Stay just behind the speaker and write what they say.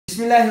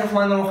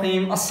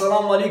Bismillahirrahmanirrahim.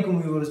 Assalamu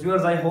alaikum viewers.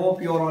 Viewers, I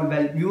hope you are all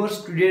well. Viewers,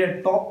 today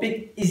the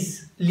topic is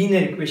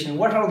linear equation.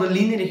 What are the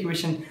linear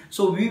equation?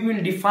 So we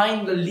will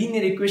define the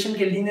linear equation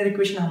के linear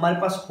equation हमारे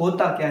पास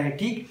होता क्या है,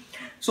 ठीक?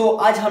 So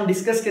आज हम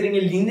discuss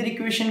करेंगे linear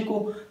equation को.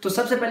 तो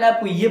सबसे पहले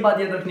आपको ये बात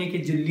याद रखनी है कि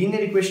जो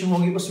linear equation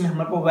होगी उसमें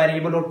हमारे को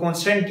वेरिएबल और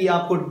कांस्टेंट की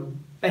आपको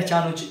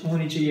पहचान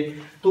होनी चाहिए.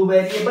 तो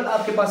वेरिएबल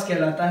आपके पास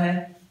कहलाता है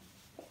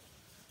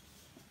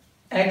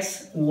x,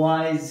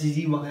 y,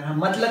 z वगैरह,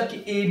 मतलब कि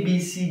a, b,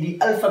 c, d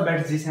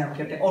alphabet जिसे हम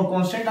कहते हैं. और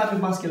कांस्टेंट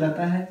आपके पास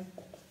कहलाता है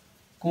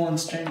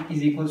कांस्टेंट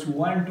इज इक्वल्स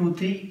 1 2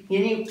 3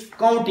 यानी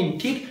काउंटिंग,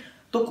 ठीक.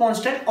 तो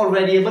कांस्टेंट और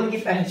वेरिएबल की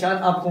पहचान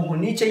आपको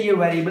होनी चाहिए.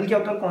 वेरिएबल क्या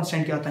होता है,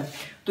 कांस्टेंट क्या होता है.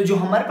 तो जो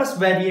हमारे पास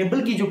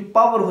वेरिएबल की जो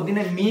पावर होती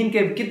है ना, मीन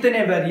के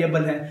कितने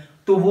वेरिएबल हैं,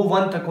 तो वो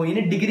 1 तक हो,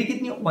 यानी डिग्री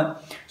कितनी हो 1.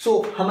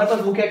 सो हमारे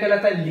पास वो क्या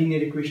कहलाता है,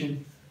 linear equation.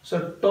 So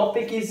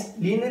topic is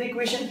linear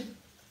equation.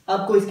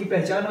 आपको इसकी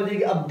पहचान हो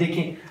जाएगी. अब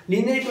देखें,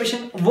 लीनियर इक्वेशन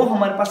वो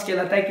हमारे पास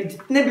कहलाता है कि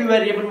जितने भी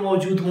वेरिएबल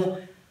मौजूद हों,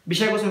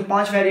 बेशक उसमें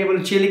 5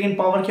 वेरिएबल चाहिए लेकिन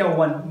पावर क्या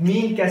 1.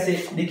 मीन कैसे,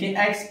 देखिए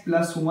x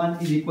 + 1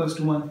 =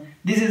 1.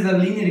 This is the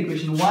linear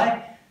equation. Why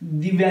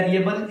the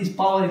variable is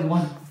power is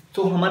 1.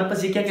 तो हमारे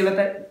पास ये क्या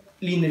कहलाता है,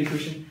 लीनियर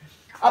इक्वेशन.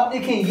 अब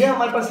देखें, ये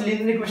हमारे पास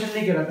लीनियर इक्वेशन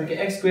नहीं कहलाता कि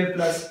x²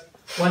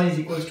 + 1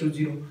 =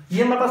 0.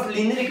 ये हमारे पास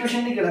लीनियर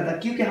इक्वेशन नहीं कहलाता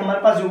क्योंकि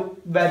हमारे पास जो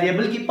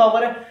वेरिएबल की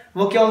पावर है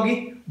वो क्या होगी,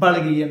 बढ़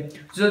गई है.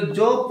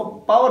 जो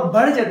पावर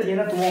बढ़ जाती है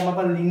ना, तो वो हमारे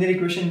पास लीनियर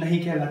इक्वेशन नहीं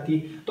कहलाती.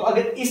 तो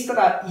अगर इस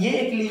तरह ये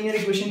एक लीनियर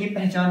इक्वेशन की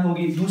पहचान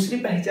होगी. दूसरी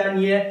पहचान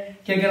ये है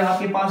कि अगर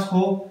आपके पास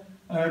हो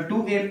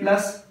 2a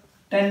 +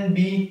 10b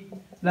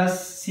 +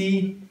 c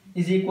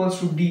 =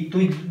 d, तो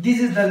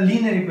this is the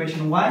linear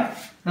equation. Why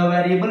the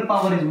variable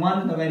power is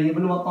 1, the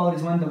variable power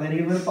is 1, the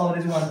variable power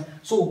is 1.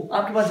 so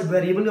आपके पास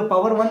वेरिएबल का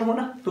पावर 1 हो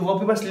ना, तो वो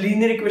आपके पास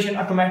लीनियर इक्वेशन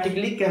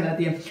ऑटोमेटिकली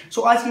कहलाती है.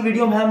 सो आज की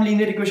वीडियो में हम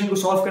लीनियर इक्वेशन को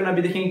सॉल्व करना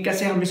भी देखेंगे,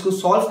 कैसे हम इसको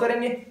सॉल्व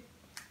करेंगे.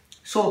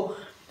 सो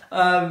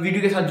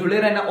वीडियो के साथ जुड़े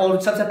रहना.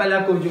 और सबसे पहले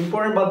आपको जो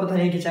इंपॉर्टेंट बात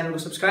बतानी है कि चैनल को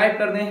सब्सक्राइब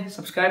कर दें,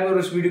 सब्सक्राइब कर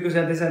इस वीडियो को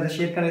ज़्यादा से ज़्यादा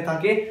शेयर करें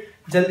ताकि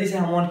जल्दी से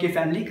हम उनकी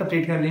फैमिली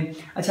कंप्लीट कर लें.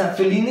 अच्छा,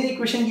 तो लीनियर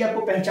इक्वेशन की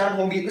आपको पहचान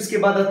होगी. उसके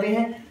बाद आते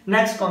हैं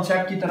नेक्स्ट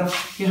कॉन्सेप्ट की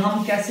तरफ कि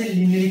हम कैसे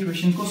लीनियर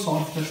इक्वेशन को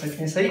सॉल्व कर सकते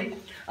हैं. सही,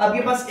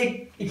 आपके पास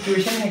एक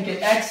इक्वेशन है कि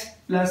x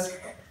 + 10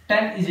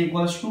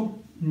 =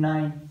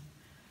 9.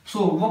 सो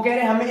वो कह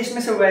रहे हैं हमें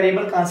इसमें से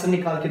वेरिएबल का आंसर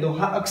निकाल के दो.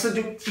 हाँ, अक्सर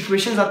जो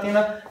इक्वेशंस आती है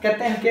ना,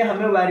 कहते हैं कि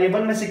हमें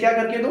वेरिएबल में से क्या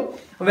करके दो,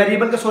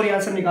 वेरिएबल का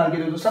आंसर निकाल के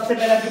दो. तो सबसे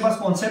पहले आपके पास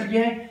कॉन्सेप्ट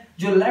ये है,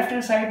 जो लेफ्ट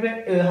हैंड साइड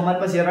पे हमारे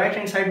पास या राइट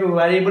हैंड साइड पे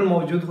वेरिएबल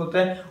मौजूद होता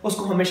है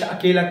उसको हमेशा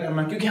अकेला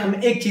करना, क्योंकि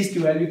हमें एक चीज की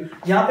वैल्यू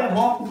यहाँ पे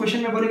वो आपको क्वेश्चन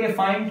में बोलेंगे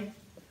find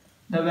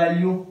the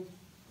value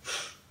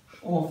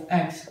of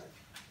x.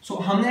 सो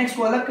हमने x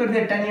को अलग कर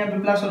दिया, 10 यहाँ पे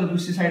प्लस और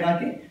दूसरी साइड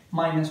आके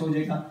माइनस हो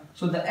जाएगा.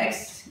 So the x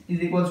 =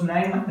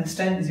 9 - 10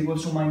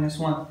 =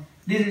 -1.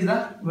 This is the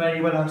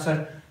variable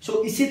answer.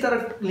 सो इसी तरह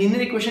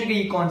लीनियर इक्वेशन का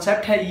ये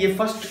कॉन्सेप्ट है. ये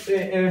फर्स्ट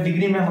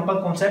डिग्री में हमारे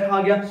पास कॉन्सेप्ट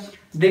आ गया.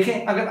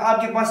 देखें, अगर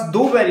आपके पास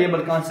 2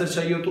 वेरिएबल का आंसर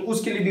चाहिए हो तो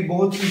उसके लिए भी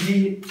बहुत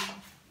इजी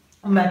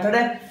मेथड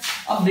है.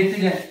 अब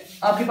देखते जाए,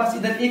 आपके पास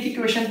इधर एक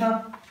इक्वेशन था.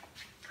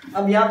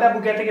 अब यहाँ पे आपको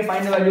कहते हैं कि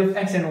find the value of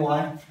x and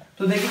y.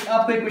 तो देखिए,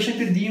 आपको इक्वेशन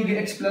पे दी होगी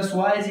x +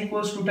 y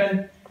 = 10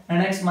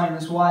 and x - y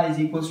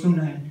 =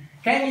 9.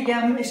 कहेंगे कि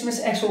हमें इसमें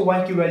से x और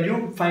y की वैल्यू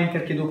फाइंड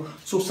करके दो.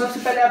 सो सबसे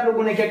पहले आप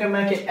लोगों ने क्या करना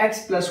है कि x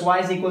 + y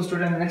 =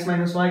 10 and x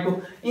 - y को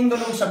इन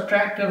दोनों को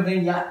सब्ट्रैक्ट कर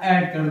दें या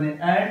ऐड कर दें.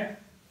 ऐड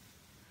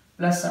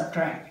प्लस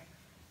सब्ट्रैक्ट,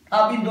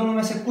 आप इन दोनों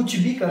में से कुछ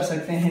भी कर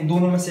सकते हैं,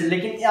 दोनों में से,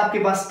 लेकिन आपके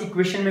पास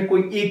इक्वेशन में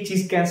कोई एक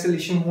चीज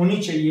कैंसिलेशन होनी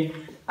चाहिए.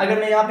 अगर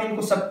मैं यहाँ पे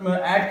इनको सब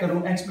ऐड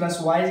करूं, x +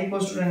 y =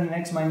 10 and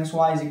x - y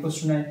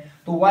 = 9,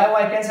 तो y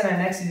कैंसिल एंड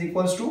x =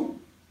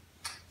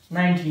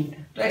 19.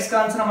 तो x का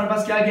आंसर हमारे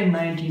पास क्या है,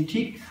 19.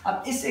 ठीक.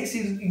 अब इस x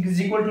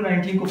 =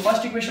 19 को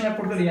फर्स्ट इक्वेशन में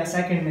पुट कर दिया.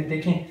 सेकंड में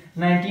देखें,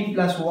 19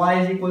 + y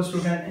 =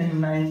 10 and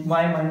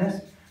y -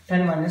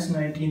 10 -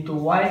 19, तो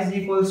y =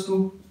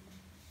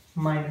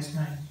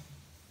 -9.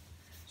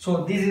 So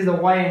this is the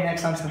y and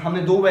x answer.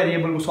 हमने 2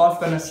 वेरिएबल को सॉल्व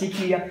करना सीख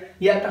लिया.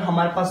 या तो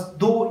हमारे पास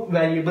 2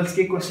 वेरिएबल्स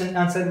के क्वेश्चन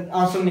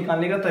आंसर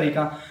निकालने का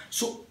तरीका.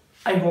 सो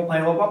आई होप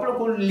आप लोग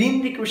को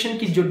लीनियर इक्वेशन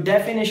की जो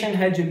डेफिनेशन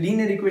है, जो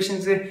लीनियर इक्वेशन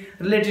से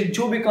रिलेटेड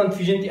जो भी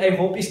कंफ्यूजन थी, आई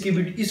होप इस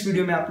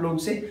वीडियो में आप लोग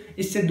से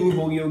इससे दूर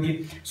हो गई होगी.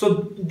 So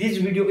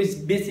this video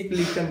is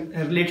basically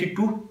related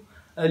to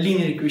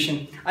linear equation.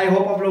 I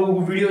hope आप लोगों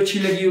को वीडियो अच्छी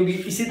लगी होगी.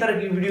 इसी तरह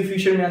की वीडियो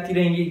फ्यूचर में आती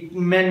रहेंगी,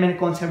 मेन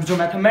कॉन्सेप्ट जो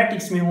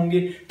मैथमेटिक्स में होंगे,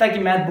 ताकि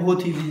मैथ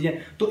बहुत ही ईजी है.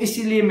 तो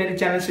इसीलिए मेरे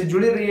चैनल से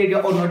जुड़े रहिएगा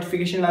और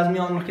नोटिफिकेशन लाजमी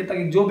ऑन रखिए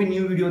ताकि जो भी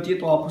न्यू वीडियो होती है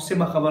तो आप उससे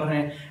बाखबर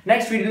रहें.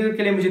 नेक्स्ट वीडियो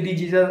के लिए मुझे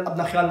दीजिए,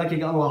 अपना ख्याल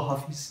रखिएगा. अल्लाह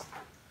हाफिज़.